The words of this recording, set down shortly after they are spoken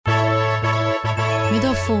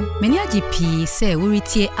Midofo, many GP say we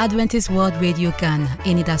retie Adventist World Radio Ghana,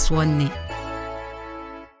 any that's one name.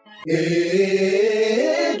 AWR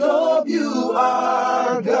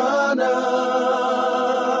Ghana.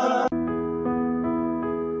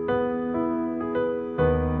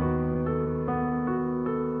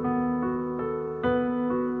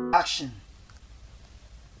 Action.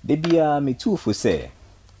 Debia me too for say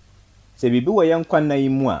bibi wo yankwa na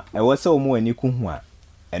yimu a ewo se omo ani ku hu a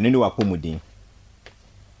eno ni Apɔmuden.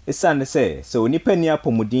 Esane se onipa ni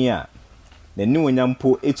Apɔmuden a na ni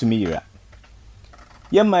wonyampo etumi yira.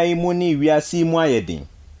 Yemai mu ni wiase mu ayedin.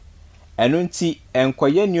 Eno nti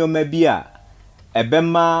enkoye nioma bi a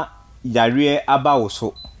ebema yare aba wo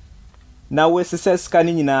so. Na we sese ska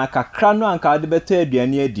ni nyina kakra no anka de beto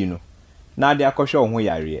aduane adi no. Na ade akɔhwe wo ho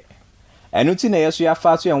yare. Eno nti na yeso ya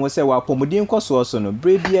fa so ye ho se wa Apɔmuden nkɔsoɔ so no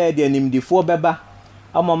brebia de animdifo beba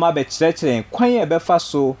amama be kyerɛkyerɛ kwan e befa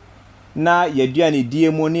so na yaduane die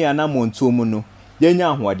mu ne anamonto mu no yenya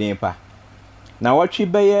ahoɔden pa. Na wɔtwe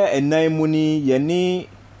bɛyɛ enan mu ni ye ne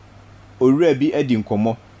owura bi adi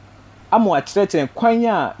nkɔmɔ amo akyerɛkyerɛ kwan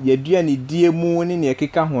a yaduane die mu ne ne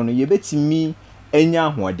keka ho no yebetimi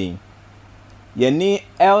enya ahoɔden. Ye ne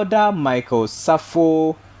Elder Michael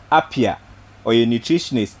Safo Apia oye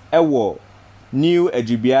nutritionist ewo New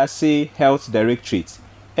Edubiase Health Directorate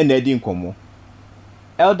ena edi nkɔmɔ.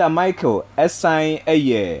 Elder Michael assign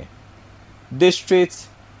eye District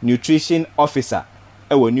Nutrition Officer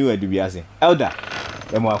ewo New Edubiase. Elder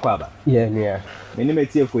emo akwaba. Yeah. Meni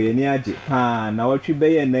metiefo ye ni age pa na wotwe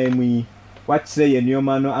beye na emu yi wakyerɛ ye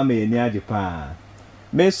nioma no ama ye ni age pa.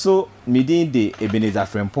 Me so midin de Ebenezer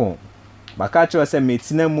Frempon. Baka kyerɛ sɛ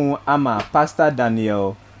metina mu ama Pastor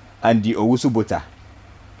Daniel Andi Owusubota.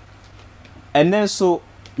 Enen so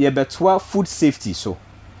yebetwa food safety so.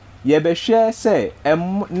 Yebehwe se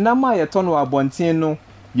nama yeto abonten no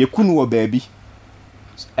yekunu wo baabi.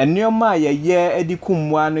 Enioma ye edi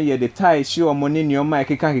kumwa no ye de tai hye omo ne nioma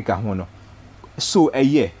ekeka ho no. So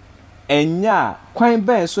enya kwan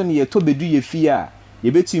ben so ne yeto bedu ye fie a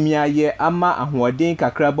yebetumi aye ama ahoɔden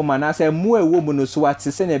kakra boma na se mu ewo mu no so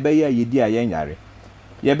ate se ne beye yedi aye nyare.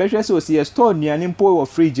 Yebehwe se osi ye store nuane mpo wo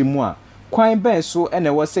fridge mu a kwan ben so ene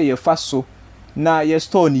wo se ye fa so na ye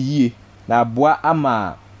store ni yie na aboa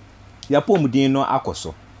ama ya Apɔmuden no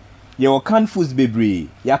akoso. Ye wo can foods bebre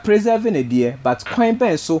ya preserve ne de but kwan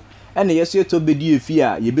ben so ene ye so ye to bedi efi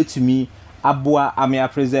a ye betumi aboa ama ya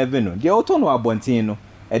preserve no de oto no abonten no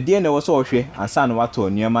de ne wo so ohwe ansa no wato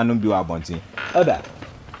nuama no bi wo abonten oda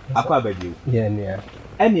akwa badi yeah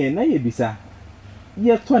ene na ye bisa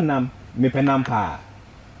ye to nam mepenam pa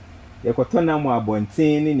ye ko to nam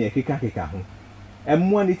abonten ne keka ho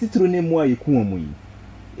emmo ne tituru ne mu ayiku omu yi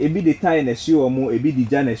ebi de tai na hye omu ebi di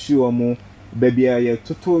ja na hye omu babia ye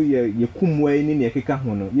toto ye kumwa ni ne keka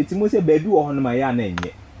ho no yetimo se baabi wo ho no ma ya na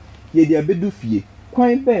enye ye dia bedu fie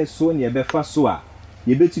kwan ben so ne be fa so a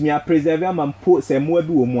ye betumi a preserve amampo se mo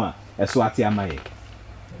abi wo mu a eso ate amaye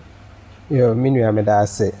yo minu ya me da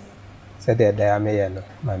ase se de da me ye no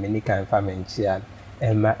ma me ni kan fa me nchia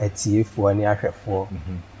emma atiefo ne ahwefo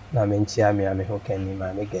na me nchia me ame ho kani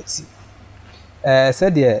ma me gati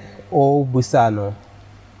se de o busa no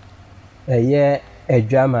ye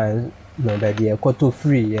adwaman no da de ekoto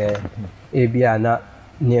free ebi ana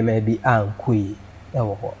niema bi ankoi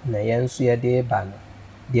ewo ho na yenso ye de ba no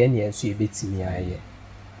de ne yenso ye betimi aye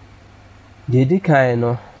de di kan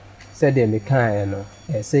no se de me kan no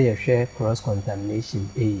se ye hwe cross contamination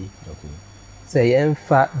se ye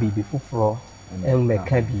mfa bibi fufuro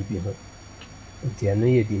enmeka bibi ho nti ano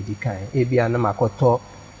ye de di kan ebi ana makoto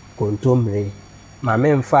kontomre ma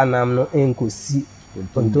me mfa nam no enkosi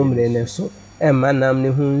kontomre ne so emma nam ne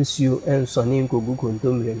ho nsuo enso ne nkogu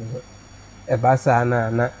kontomre ne ho ebasa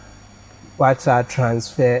na wacha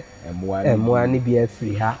transfer emwa ne bi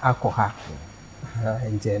afiri ha akɔha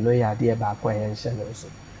nje no ya de ba akɔ yen hye no so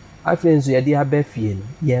afre nso ya de aba fie no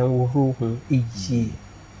yen wohoro ho eji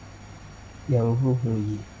yen wohoro ho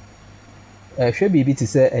yi hwe bibi ti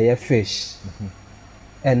se eye fish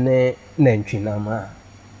ene nantwinam a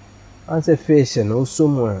anse fish no so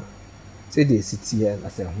mu a se de sitie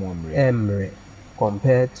ase ho emre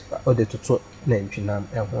compared other to nantwinam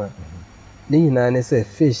ehwo ne nyina ne se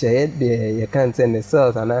fish ye can send the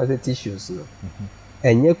cells and other tissues no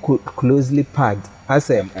enye closely packed as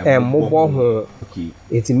mobo ho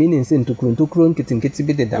it means ntokuro nkitikiti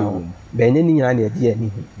bi de down be ne nyina na de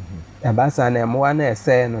ani e ba sa na mo na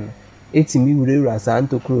ese no etimi wurewura sa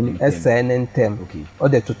ntokuro ni ese ne ntem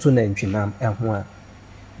other to nantwinam ehwo a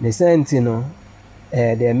ne senti no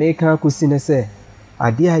the American kusi ne se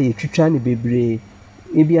ade a ye twitwa ne bebre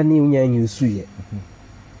ebia ne nya nyusu ye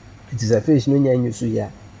it is a fish no nya nyusu ya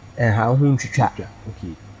ha ho ntwitwa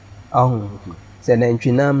okay se na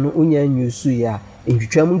ntwinam no unya nyusu ya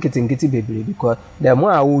ntwitwa mu nketenkete bebre because the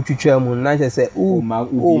more a wo twitwa mu na che se o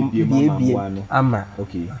bie ama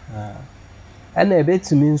okay ana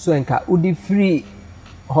ebetumi nso nka udi free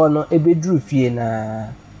ho no ebeduru fie na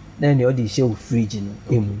ne odi hye wo fridge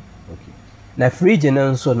no emu okay na fridge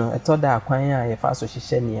no nso no etoda akwan a ye fa so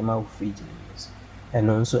hyehyɛ niema wo fridge no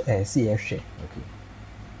eno nso si ye hwe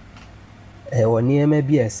okay wo niema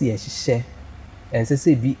bi si ye hyehyɛ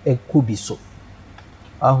ensese bi ekobi so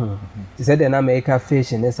ti said na America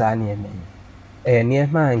fish ne sa niema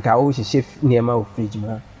niema nka wo hyehyɛ niema wo fridge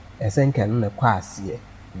ma esenka no na kwa ase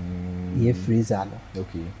ye freezer no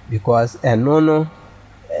okay because eno no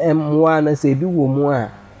mwa na se bi wo mu a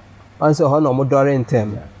onse ho no mo dore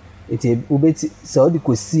ntem eti ubeti se odi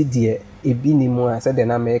kosi de ebi ni mu a said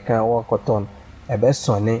na America wo cotton ebe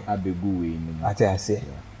sone abegu we ni ate ase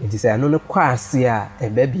eti se eno no kwa ase a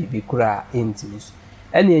ebe bibi kura entimis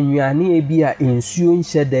ene ennuane ebi a ensuo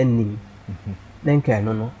nhye da nim na nka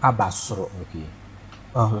eno no abasoro okay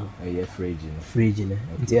fridge no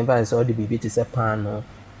nti enfa se odi bibi te se pan no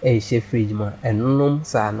hye fridge ma ennom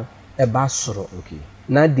sa no eba soro okay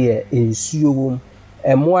na de ensuo wom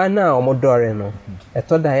emoa na omodore no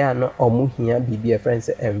etoda ya no omuhia bibi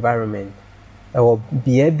friends environment ewo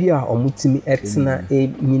bia bia omutimi etena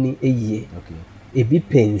nyini eyie okay ebi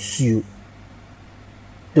pensuo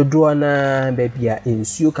dodo na bebia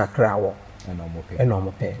ensuo kakra wo ena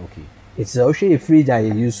omope okay it's a ohwe fridge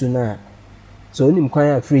aye use na so onim kwan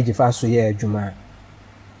a fridge fa so ye adwuma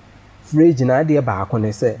fridge na ade ba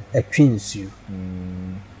akone se atwi nsuo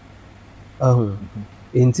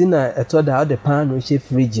enti na etoda the pan no hye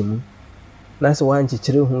fridge mu na so wan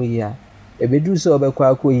chichire ho yi a ebedu so obekwa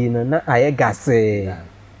akoyi no na aye gase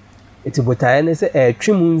eti botaye ne se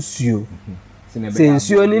atwi mu nsuo se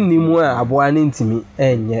nsuo ni nimu a aboa ne ntimi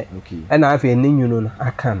enye na afa ni nwunu no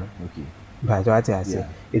aka no ba jo ate ase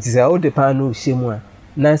eti se o the pan no hye mu a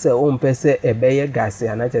na se o mpese ebeye gase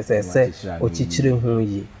ana che se o chichire ho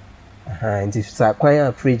yi enti sa kwan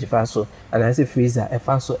a fridge fa so ana se freezer e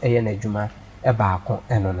fa so eye na adwuma e ba akon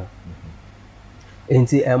eno no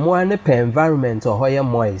enti emoa ne pe environment o hoye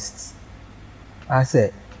moist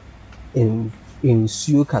ase in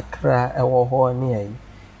kakra e wo ho ne ai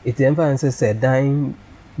enti enfa se dan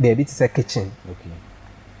baby to say kitchen okay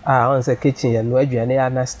on say kitchen ya no aduane ya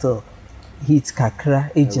na still heat kakra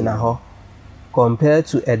ejina ho compared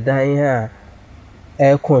to a dan ha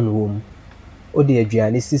aircon wom o de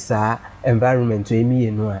aduane sisa environment emi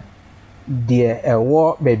enu a de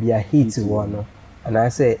ewo baby a heat wo no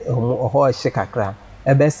ana say ho hye kakra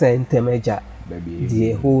ebe sentemaja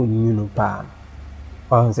de ho nyunu pa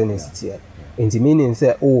on say nesiti enti meaning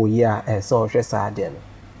say oh yeah so hwe sa de no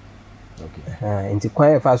okay enti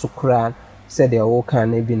kwan fa so kura say de wo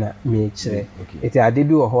kan na bi na me kire enti ade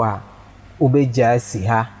bi wo ho a obeja si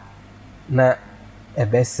ha na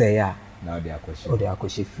ebe say ya na ode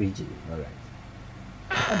akoshe fridge all right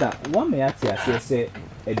ada one me ati say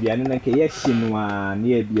aduane na ke ye hye no a na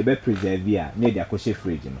ye be preserve a na de akoshe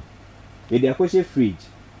fridge no ye de akoshe fridge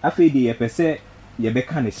afi de ye pese ye be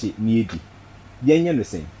kan hye na edi ye nye no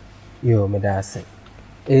sen yo me da say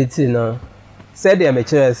eti no said the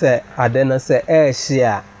amateur say adena say hye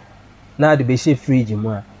a na de be hye fridge mu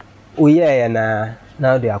a oye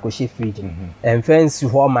na de akoshe fridge enfensi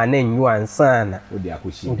ho ma na nyu ansa na ode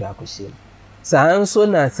akoshe sanso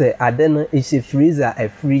na say adena hye freezer a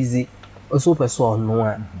freeze oso person no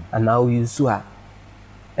a ana o use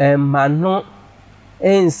a ma no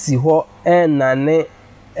ensi ho enane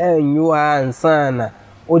enyu ansa na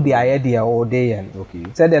ode aye de o de yen okay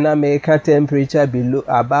said na make temperature below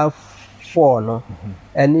above 4 no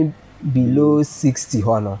any below 60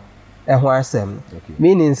 ho no ho asem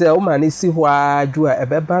meaning say o man si ho aju a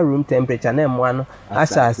ebeba room temperature na emwa no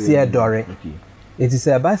asha se dore okay it is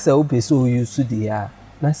about say o be so use the ya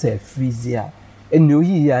na say freeze ya eni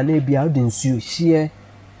oyi ya na bia o de nsuo hie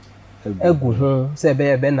egu ho say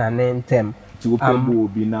be na ne ntem ti wo pembo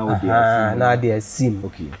obi na o de asim na de asim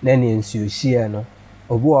okay na ne nsuo hie no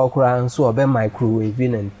obu okura nso obe microwave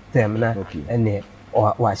na ntem na ene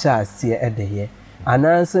wa sha ase edeye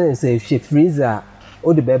ananse say freezer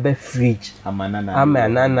o de bebe fridge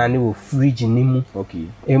amanana ni wo fridge ni mu okay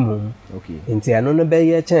emu okay enti ano no be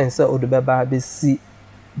ye chance o de beba be si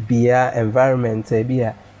bia environment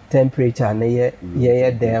bia temperature na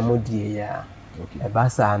ye dem die ya okay e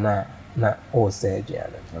basa na o se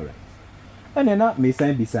aduane all right ene na me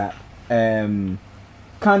san bisa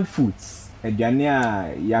canned foods aduane a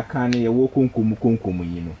ya kan ye wo konkomu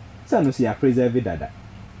yi no sa no so ya preserve dada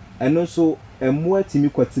eno so emu atimi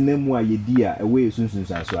kwatena mu a yedi a ewe sunsun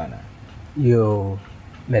so ana yo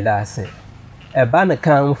medase eba na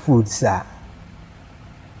kan foods a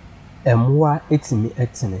emwa etimi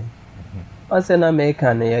etene ase na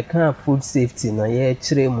America no ye kan food safety no ye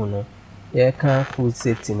kire mu no ye kan food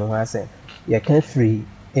safety no ase ye kan free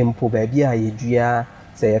empo ba bia ye dua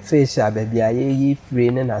se ye fish a ba bia ye yi free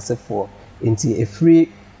ne na sefo nti a free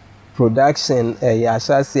production ya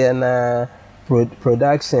shase na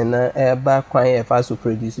production na eba kwan ye fa so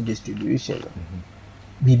produce distribution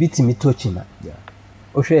bibi timi tochima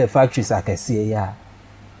ohwe factories akese ya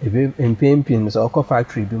ebe empempim so okọ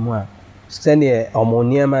factory bi mu a sene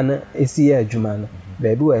ammonia na esi ya adwuma no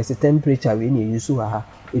baabi wa ese temperature we ni yusu ha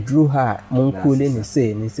eduru ha monkule ni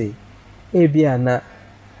say ebia na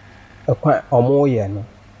akwa omoye no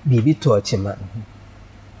bibi tochima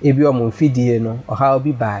ebi omfidie no oha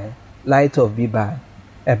obi buy light of bi buy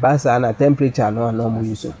e basa na temperature no na omo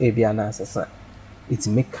yusu ebia na asesa it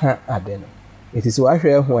make ade no it is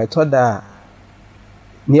wahwe ho etoda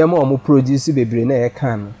niam omo produce bebre na e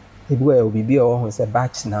kan ebi wa obibi o ho se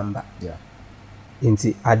batch number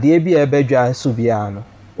nti ade bi e badwa so bia no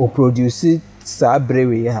o produce sa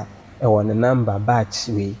brewe ha e won number batch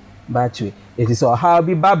we it is how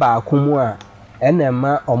bi baba akumu a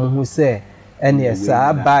enema omo hu se ene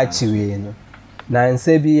sa batch we no na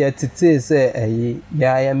nse bi yetete se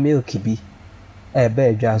ya milk bi e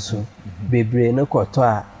badwa so bebre no koto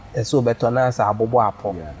a eso beto na asa abobo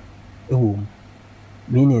apo ewo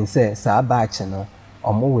meaning say sa batch no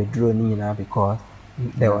omo withdraw ni nyina because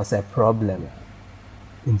there was a problem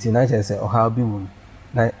international say how bi won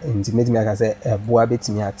na intimate me aka say eboa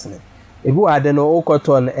betimi atene ebu ade no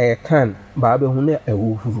okoto no e kan ba be hu na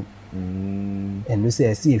ewuhuru enu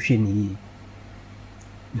say esi ehwe ni yi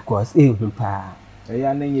because hu pa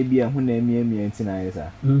ya na nye bia hu na emi ntina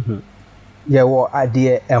ayesa ye wo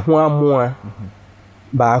ade eho amoa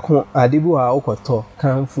ba ko ade bu a okoto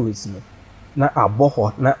kan fruits no na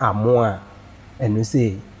aboho na amoa enu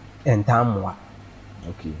say entamoa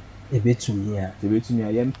okay ebetumi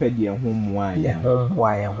a ye mpede ho moa ye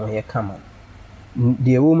ho ye kama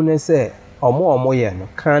de wom ne say omo ye no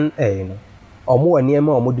kan no omo wani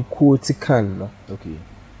ema omo de quote kan no okay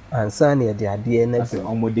ansa na de ade na bi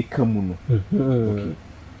omo de kamu no okay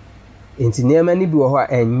enti niema ni bi wo ho a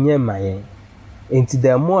enye mayen enti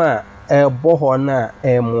da mo a eboho na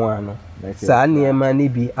emoa no saa niema ni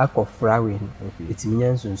bi akofra we no etimi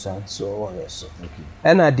nyansunsan so wo so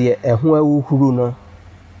ena de eho awuhuru no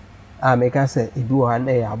ameka se ebi wo ha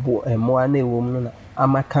na ya abo emoa na ewom no na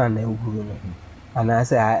amaka na awuhuru no ana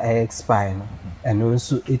se expire no eno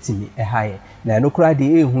nso etimi ehaye na eno kura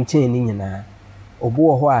de ehu chen ni nyina obo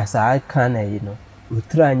wo ho a saa kan na yi no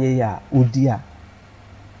utranye ya udi a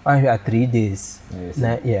ahwa 3 days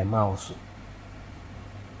na ye mouse.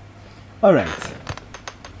 All right.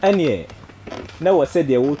 Anie na wo se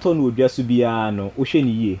de wo to no odwa so bia no wo hwe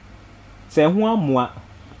ni yie se ho amoa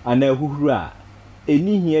ana huhuru a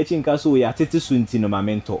eni hia chinka so ya tete so nti no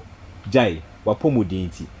mamento jai wapɔmuden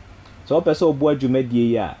nti so wo pese obo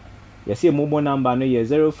adwumadie ya ye se momo number no ye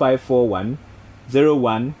 0541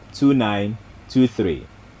 012923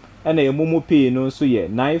 ana ye momo pay no so ye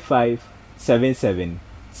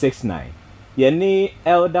 957769 ye ni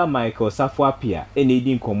Elder Michael Safuapia ene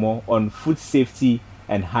di nkomo on food safety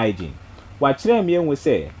and hygiene. Wachire me enwe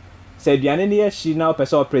say aduane ne ye na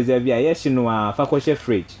opese o preserve ya ye no a fa kwhye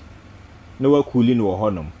fridge no wa cooli no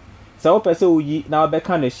honom sa opese oyi na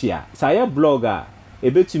obeka na hia sa ye blog a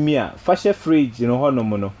ebetumi a fa hye fridge no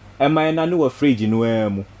honom no eman na no wa fridge no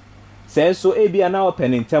amu senso ebia na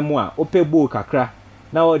open ntemu a opebo kakra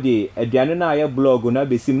na odi aduane na ye blog na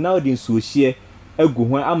besim na odi nsuohie agu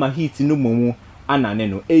ho ama heat no momu anane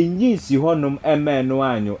no enyinsi honom eman no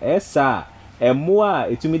anyo esa emoa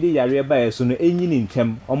etumi de yare ba yeso no enyini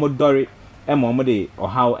ntem omodore ema omode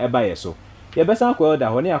ohaw eba yeso ye besa akwa da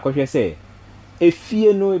ho ne akohwe se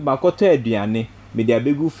efie no makoto aduane me de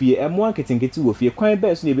abegu fie emoa ketinketi wo fie kwan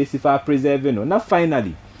ba so ne besi fa preserve no na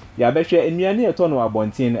finally ya behwe enuane eto no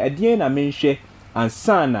abonten no edien na menhwe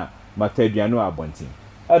ansana mata aduane abonten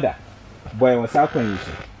oda boy won sa kwan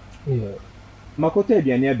yiso makoto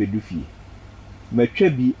aduane abedu fie matwa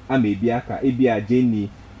bi ama ebi aka ebi ageni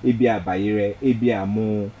ebi abayire ebi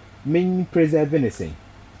amu men preserve anything.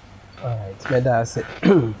 Alright, me da say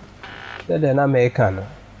the na America no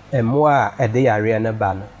emoa e de yare na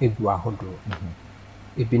ba no egu ahodo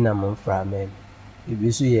ebi na monfra men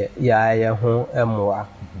ebi so ye ho emoa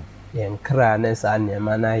ye nkra na sa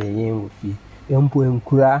nema na ye yen wofi empo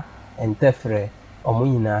enkura entefre omo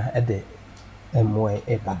nyina e de emoa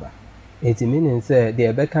e baba eti meaning say the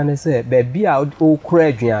ebe kan say be bia o kura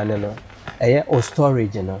aduane no eye o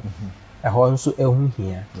storage no ho nso ehu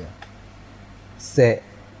hia se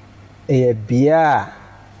eye bia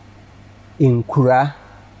nkura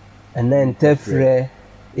ɛna ntɛfrɛ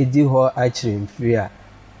edi hɔ akyerɛ mfiri a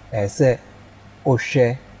ɛsɛ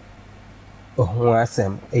ohwɛ ho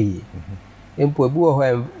asɛm ɛyɛ mpo bi wɔ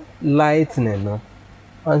hɔ lightning no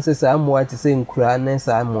ɔnse saa mmoa te sɛ nkura ne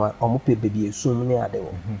saa mmoa ɔmo pɛ baabi esum ne ade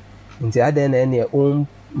wɔ nti ade na ɛne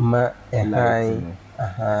ɔmma ɛhan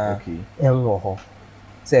ɛnwɔ hɔ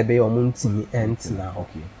sɛ ɛbɛyɛ ɔmo ntumi ɛntena hɔ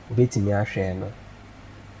obetumi ahwɛ no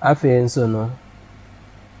afei nso no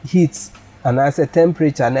heat anaasɛ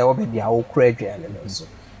temperature na ɛwɔ baabi a wokora aduane no nso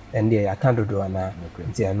ɛndeɛ yɛaka dodoɔ anaa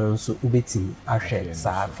nti ɛno nso wobɛtumi ahwɛ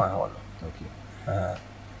saa fa hɔ no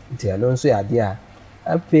nti ɛno nso yɛ adeɛ a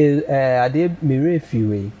afei adeɛ mmerɛ fi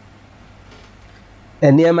wei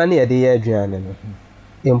nneɛma no yɛde yɛ aduane no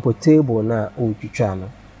mpo table no a ɔretwitwa no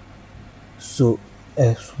so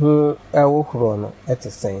ɛho ɛwohoro no ɛte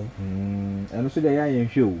sɛn ɛno so deɛ yɛayɛ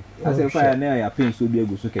nhwɛ o asɛ fa ya na yɛapɛ nsuo bi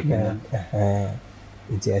agu so kɛkɛ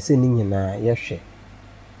nti ɛsɛ ne nyinaa yɛhwɛ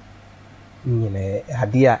nyinaa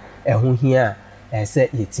adeɛ a ɛho hia a ɛsɛ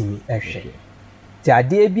yɛtumi ɛhwɛ nti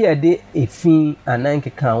adeɛ bi a ɛde efi anaa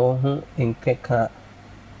nkeka wɔ ho nkeka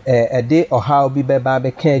ɛde ɔhaw bi bɛba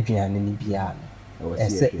bɛka aduane no biara no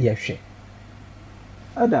ɛsɛ yɛhwɛ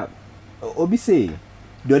ada obi sɛ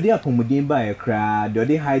deɛ ɔde apɔmuden baeɛ koraa deɛ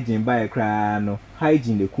ɔde hygiene baeɛ koraa no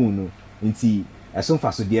hygiene de kun no nti ɛso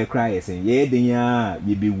mfasodeɛ koraa yɛ sɛn yɛyɛ den a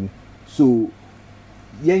yɛbɛwu so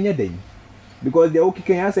yɛnyɛ den because deɛ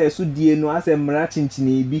wokeka yɛ asɛ ɛso die no asɛ mmara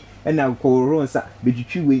kyenkyene bi ɛna kɔworo nsa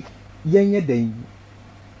bɛtwitwi wei yɛnyɛ den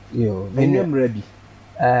ɛnyɛ mmara bi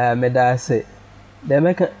meda ase deɛ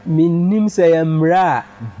mɛka mennim sɛ yɛ mmara a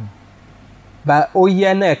ba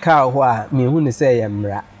woyɛ na ɛka hɔ a mehu ne sɛ yɛ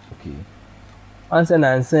mmara answer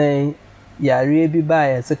nansan yare bi ba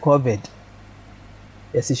yɛsɛ covid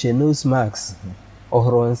yɛsɛ hyɛ nose mask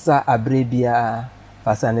ɔhoro nsa abre bia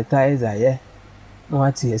fa sanitizer yɛ na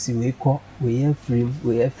wate yɛsɛ wei kɔ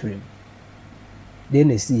wei afrim de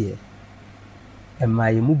na si yɛ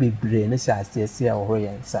ɛma yɛ mu bebree ne hyɛ aseɛ a ɔhoro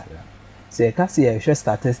yɛn nsa sɛ ɛka sɛ yɛhwɛ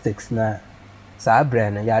statistics na saa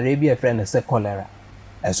abrɛ no yare bi yɛfrɛ no sɛ cholera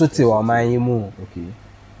ɛso te wɔ ɔman yi mu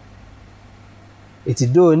eti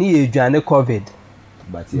do ni yɛ dwane covid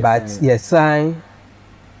but yɛsan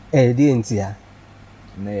ɛde ntia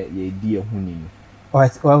na yɛdi ɛho ni no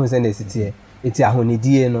wahu sɛ na ɛsiteɛ eti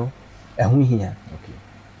ahonidie no ɛho hia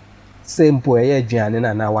sɛ mpo ɛyɛ aduane no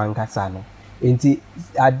anaa wankasa no nti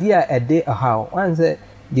adeɛ a ɛde ɔhaw wan sɛ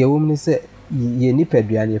deɛ wɔm ne sɛ yɛ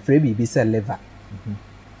nipadua no yɛfrɛ biribi sɛ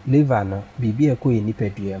liver no biribi a ɛkɔ yɛ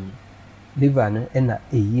nipadua mu liver no ɛna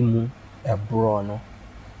ɛyi mu ɛborɔ no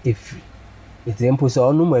ɛfiri eti mpo sɛ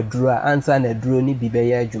ɔnom aduro a ansa na aduro ni bi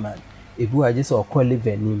bɛyɛ adwuma no ebi wɔ agye sɛ ɔkɔ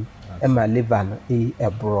liver nim ɛma liver no ɛyi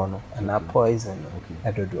ɛborɔ no anaa poison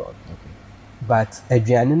no ɛdodoɔ but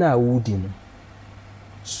aduane no a wodi no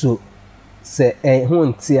so sɛ ɛho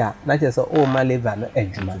nte a na kyerɛ sɛ ɔma liver no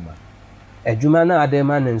adwuma no ade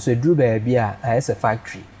ma no nso aduru baabi a ayɛ sɛ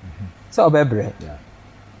factory sɛ ɔbɛbrɛ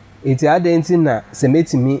eti ade nti na sɛ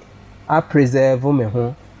metumi apreserve me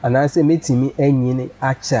ho anaasɛ metumi anyini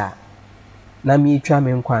akyɛ a na mitwa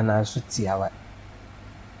me nkwa na so tiawa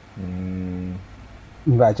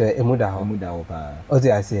mbacho emuda ho pa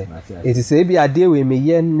oti ase eti se bi ade we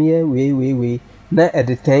meyɛ we na at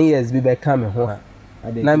the 10 years bi bɛka me ho a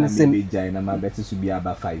na me se be jai na ma beti so bi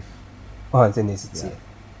aba 5 on se nesiti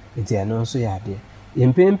eti ano nso yɛ ade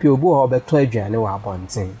impempe obi wɔ ɔbɛtɔ aduane wɔ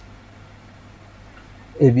abɔnten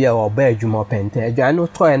ebi a ɔba adwuma pɛntɛ aduane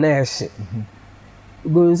tɔɛ na ɛhye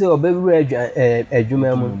Gbon se obewura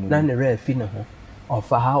adwuma mu na ne ra afi ne ho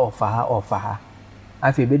ɔfa ha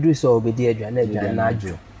afi beduru so obedi aduane na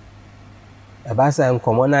adwo eba sa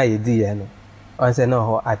nkɔmɔ na yedi ye no on se na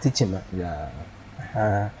ho atichima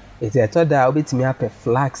eti etoda obetimi apɛ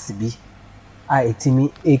flax bi a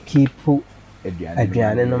etimi ekipu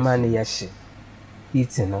aduane no ma ne yɛhye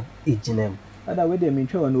iti no ejinam ada we de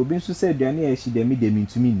mentwa na obi nso sɛ aduane yɛhye de mi de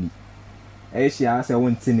mentumi ni ɛhye a sɛ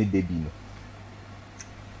wonte ne de bi no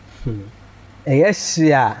ɛyɛ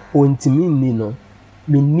hye a ontimi nni no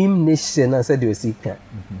menim ne hye na sɛ de osi ka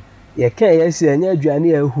yɛka ɛyɛ hye anya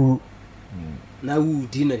aduane ahuru na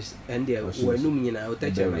wudi no ɛnde wanum nyina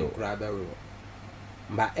wotagye man kura bɛro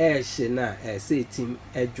ba ɛhye na ɛsɛ etim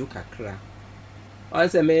adwo kakra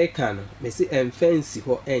ɔsɛ mɛka no mɛsi ɛmfɛnsi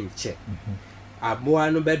hɔ ɛnkyɛ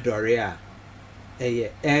aboa no bɛdɔre a ɛyɛ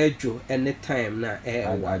ɛdwo ɛne time na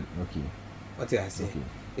ɛɛwa ɔte ase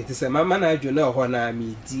eti sɛ mama na adwo na hɔ na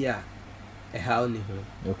medi a ɛhaw ne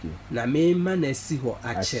ho na mema na si hɔ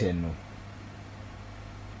akyɛ no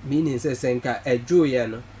meaning sɛ sɛnka adwo yɛ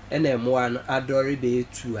no ɛna ɛmoa no adɔre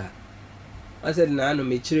bɛɛtu a ɔsɛ de na ano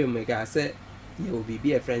mekyerɛ mu ka sɛ yɛ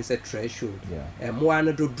obibi a friend sɛ threshold ɛmoa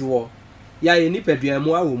no dodoɔ ya ye nipadua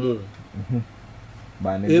mu awo mu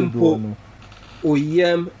ba ne dodo no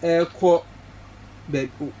oyem ekọ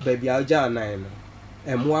baby agya anan no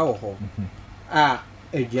emu awo ho a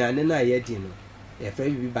aduane na ye di no ye fa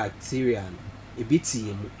bi bacteria no ebi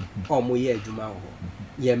tie mu omo ye adwuma ho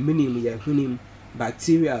ye minim ye hunim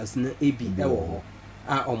bacterias na ebi ewo ho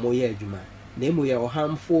a omo ye adwuma na emu ye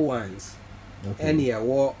harmful ones any ye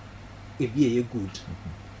wo ebi ye good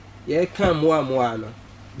ye kan moa no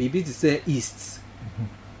bibi ti say east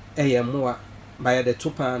eye moa by the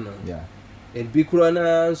tupa no and bi kuro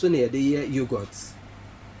na so na ye de yogurt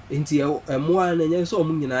enti moa na nye so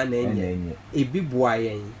omu nyina na enye ebi boa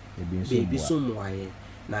yen ebi so moa yen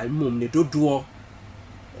na mum ne dodo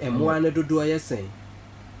moa ne dodo yesen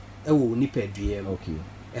ewo nipadua mu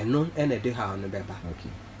eno ene de ha no beba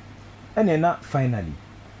ene na finally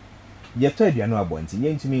ye to aduano abonti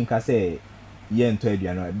ye ntumi nka say ye nto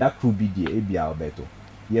aduano da crew bi die ebia obeto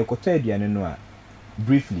ye koto aduano no a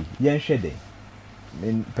briefly ye nhwe den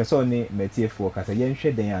person ni metiefo ka say ye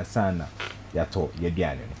nhwe den asana ya to ye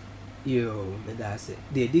aduano no yo me da say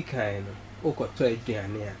de di kan no o koto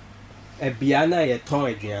aduane a ebia na ye ton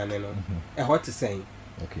aduane no e hot sen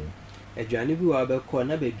aduane bi wa be ko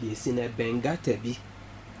na ba bi esi na bengata bi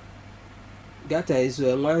gata is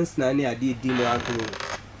once na ni ade di mo agro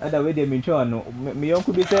ada we de me twa no me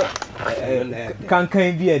yonku bi se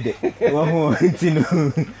kankan bi ede wo ho ntino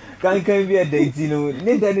kankan bi ede ntino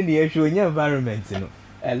ne da ne ye hwe onya environment no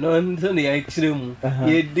elo so ne ya kire mu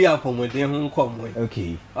ye di Apɔmuden ho nkomo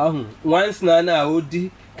once na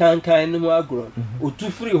odi kankan no mu agro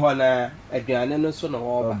otu free ho na aduane no so na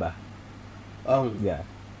wo ba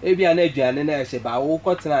ebi ana aduane na ehye ba wo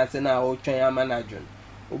kotena ase na wo twen ama na adwon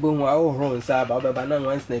obehu a wo horo nsa ba obeba na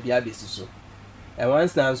once na bia besiso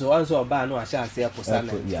once na so once oba na ahye ase eposa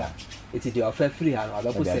na iti the offer free ha no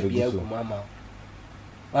abepo se bia gu mama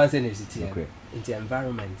once na city into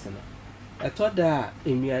environment no etoda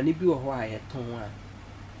enuane bi wo ho a yeton a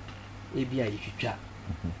ebi a yitwitwa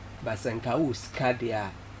basanka wo ska de a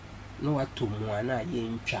no watomu ana ye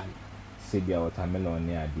ntwa se bia watermelon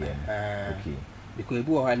ne ade no because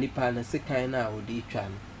ebi wo ha nipa na sekan na odi twa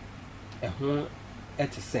no eho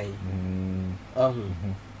etisen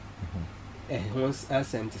eho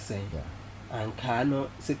asem tisen anka no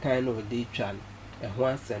sekan na odi twa no eho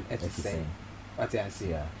asem etisen what I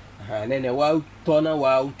say nene wa tona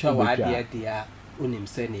wa utwa wa ade dia onim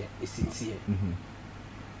se ne esitie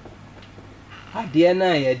ade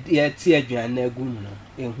na ye tie aduane agu no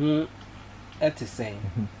eho etisen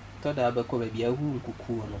toda abeko ba bia hu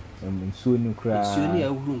nkukuo no nsuo ni kra nsuo ni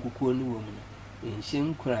ahuru nkukuo no wo mu no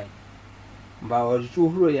enhye krai ba ojo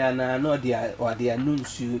huro ya na no de anu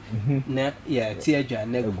nsuo na ya tie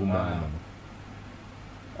aduane agu ma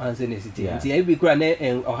anse ne siti nti e bi kra na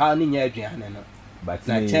oha ni nya aduane no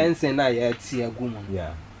na chance na ya tie agu mu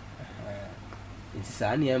nti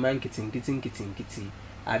sa na ya man kitin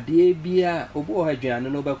ade bia obo ha aduane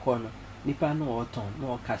no beko no nipa no oton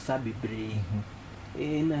no kasa bebre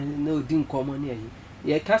na no di nkomo ne ayi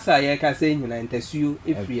ye kasa nyina ntasuo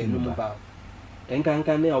efri enum ba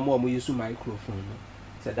enkanka ne omo yusu microphone no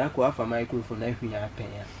se da ko afa microphone na hwia apen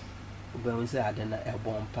ya oba se ade na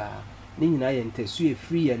ebompa ne nyina ye ntasuo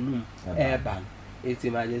efri enum eba eti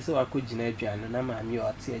ma je se wakogina aduane na ma mi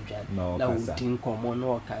o te aduane na wo di nkomo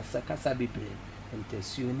no kasa bebre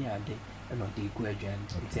ntasuo ne ade na de ku aduane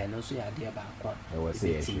enti eno so ya ade ba kwa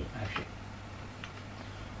eti ahwe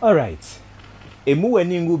all right emu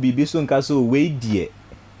wani ngu bibi so nka so we die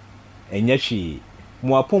enya hwe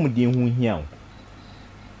mo Apɔmuden hu hia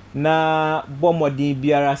na bomodin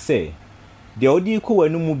biara se de odi ko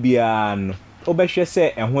wanu mu bia no obehwe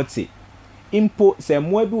se ehote impo se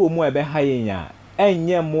mo bi wo mu ebe hayen ya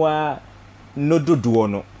enye mo no dodo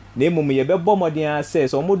no na emum ye be bomodin ase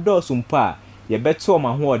so mo dosu mpa ye beto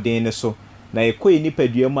ma ho odin ne so na ekoyi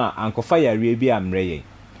nipadua mu a ankofa yare bi amre yen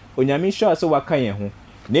onyame hwa so waka yen ho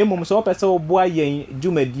na emum so opese oboa yen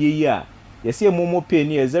dwumadie yi a yesi emumo pay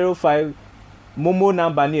ni 05 momo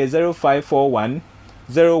number ni 0541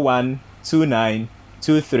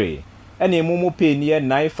 012923 ene emumo pay ni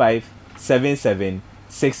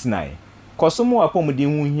 957769 kosomo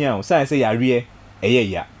Apɔmuden hu hia o sai se yare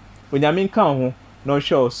eye ya onyame nka ho no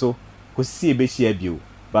hwe so kosi ebehia bio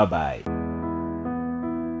bye bye.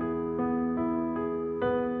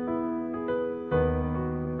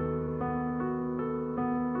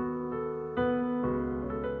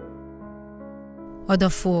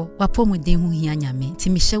 Odofo wapɔmuden ho hia nyame ti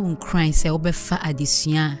mehye wo nkran sɛ wobɛfa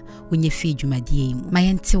adesua wonye fi dwumadie mu.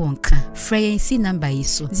 Mayente wonka. Frɛ yɛn si number yi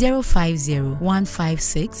so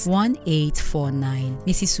 050-156-1849.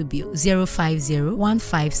 Mrs. Subio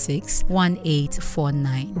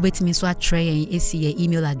 050-156-1849. Wobetimi so atwerɛ yɛn esi yɛ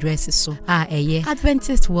email address so a ɛyɛ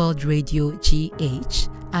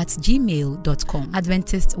adventistworldradiogh@gmail.com.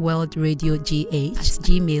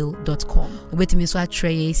 adventistworldradiogh@gmail.com. Wobetimi so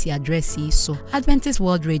atwerɛ yɛn esi address yi so Adventist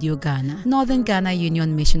World Radio Ghana, Northern Ghana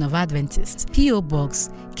Union Mission of Adventists, P.O. Box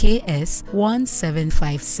KS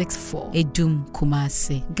 17564, Edum,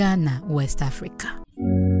 Kumasi, Ghana, West Africa.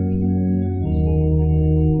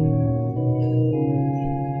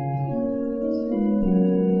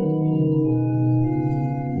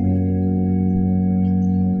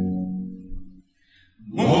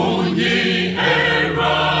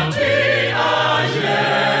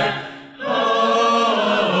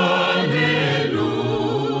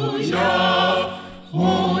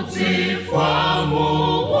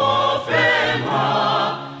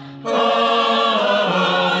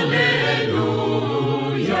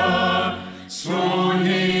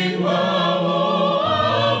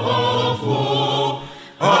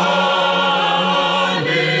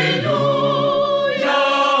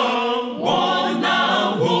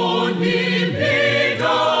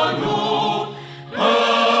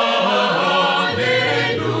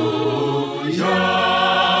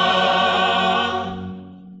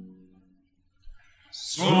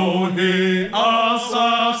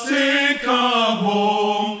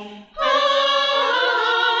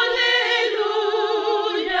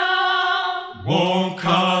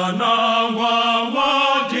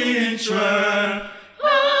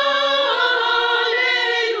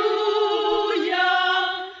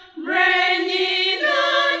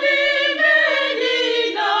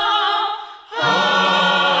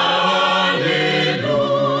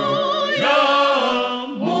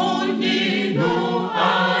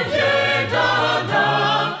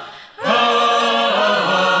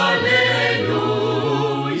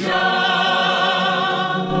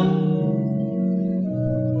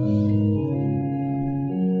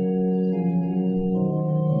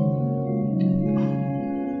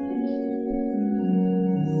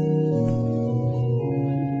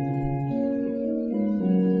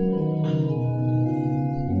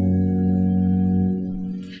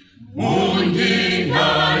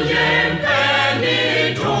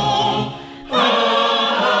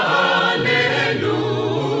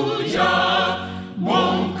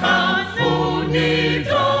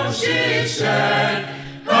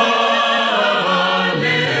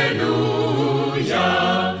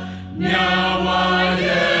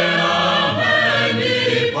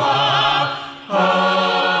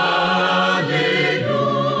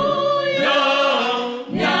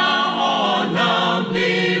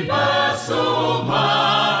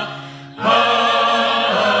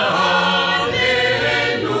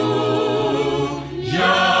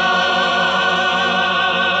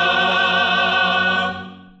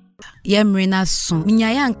 Yemrina so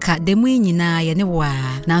minyayanka demu nyina ye ne wa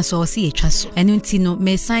nanso o se yetwa so enu nti no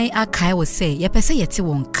mesan akai wo se yepese yete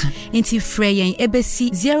wonka nti frɛ yɛn ebesi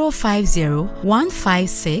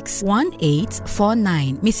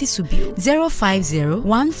 050-156-1849 Mrs. Subio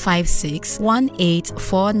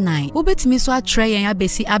 050-156-1849 Ubetimi so atwerɛ yɛn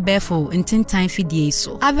abesi abefo ntintan fidie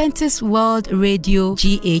so Adventist World Radio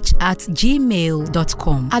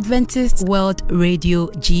GH@gmail.com Adventist World Radio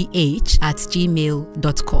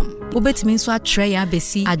GH@gmail.com Ubetimi so atwerɛ yɛn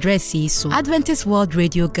abesi address yi so Adventist World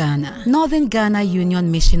Radio Ghana, Northern Ghana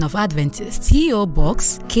Union Mission of Adventists, P.O.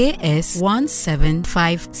 Box KS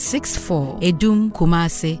 17564, Edum,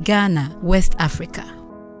 Kumasi, Ghana, West Africa.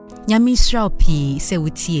 Nyamisra P. se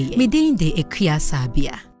wutie. Medin de Ekia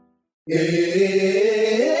Sabia.